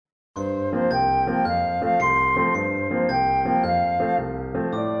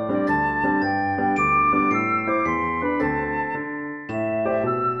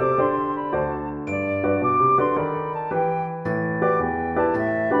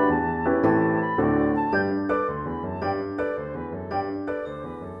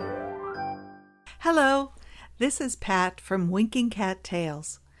This is Pat from Winking Cat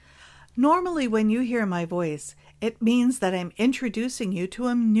Tales. Normally when you hear my voice, it means that I'm introducing you to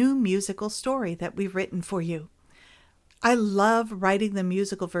a new musical story that we've written for you. I love writing the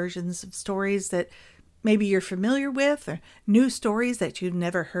musical versions of stories that maybe you're familiar with, or new stories that you've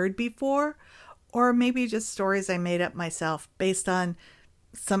never heard before, or maybe just stories I made up myself based on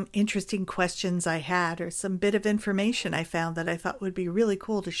some interesting questions I had or some bit of information I found that I thought would be really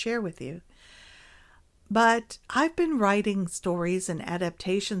cool to share with you. But I've been writing stories and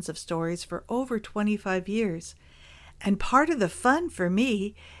adaptations of stories for over 25 years, and part of the fun for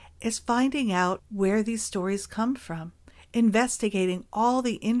me is finding out where these stories come from, investigating all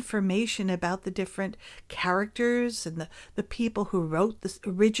the information about the different characters and the people who wrote the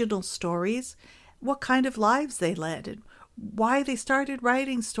original stories, what kind of lives they led, and why they started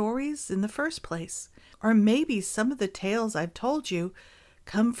writing stories in the first place. Or maybe some of the tales I've told you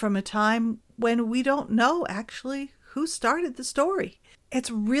come from a time when we don't know actually who started the story. It's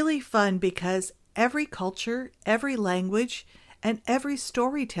really fun because every culture, every language, and every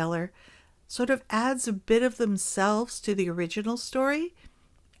storyteller sort of adds a bit of themselves to the original story,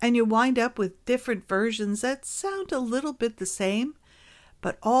 and you wind up with different versions that sound a little bit the same,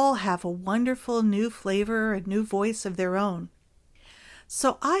 but all have a wonderful new flavor and new voice of their own.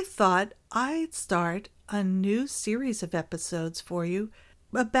 So I thought I'd start a new series of episodes for you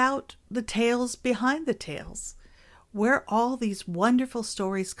about the tales behind the tales, where all these wonderful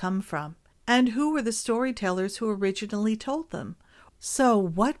stories come from, and who were the storytellers who originally told them. So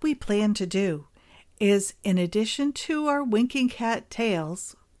what we plan to do is, in addition to our Winking Cat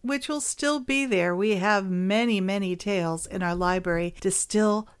tales, which will still be there, we have many, many tales in our library to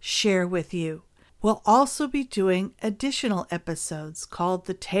still share with you. We'll also be doing additional episodes called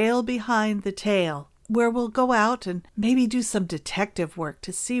The Tale Behind the Tale, where we'll go out and maybe do some detective work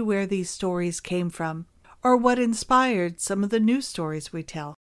to see where these stories came from, or what inspired some of the new stories we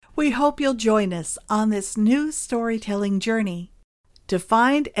tell. We hope you'll join us on this new storytelling journey. To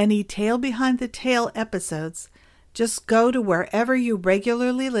find any Tale Behind the Tale episodes, just go to wherever you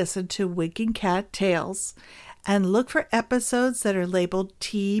regularly listen to Winking Cat Tales and look for episodes that are labeled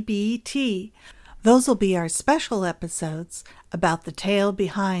TBT. Those will be our special episodes about the tale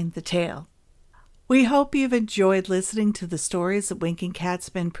behind the tale. We hope you've enjoyed listening to the stories that Winking Cat's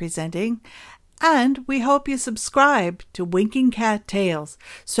been presenting, and we hope you subscribe to Winking Cat Tales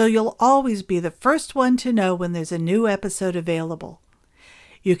so you'll always be the first one to know when there's a new episode available.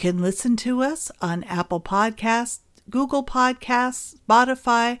 You can listen to us on Apple Podcasts, Google Podcasts,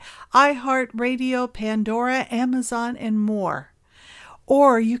 Spotify, iHeartRadio, Pandora, Amazon, and more.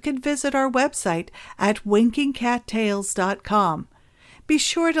 Or you can visit our website at winkingcattales.com. Be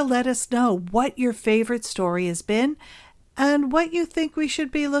sure to let us know what your favorite story has been and what you think we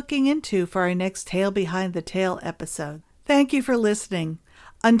should be looking into for our next Tale Behind the Tale episode. Thank you for listening.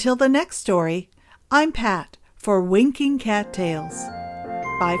 Until the next story, I'm Pat for Winking Cat Tales.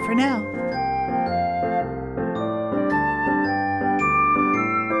 Bye for now.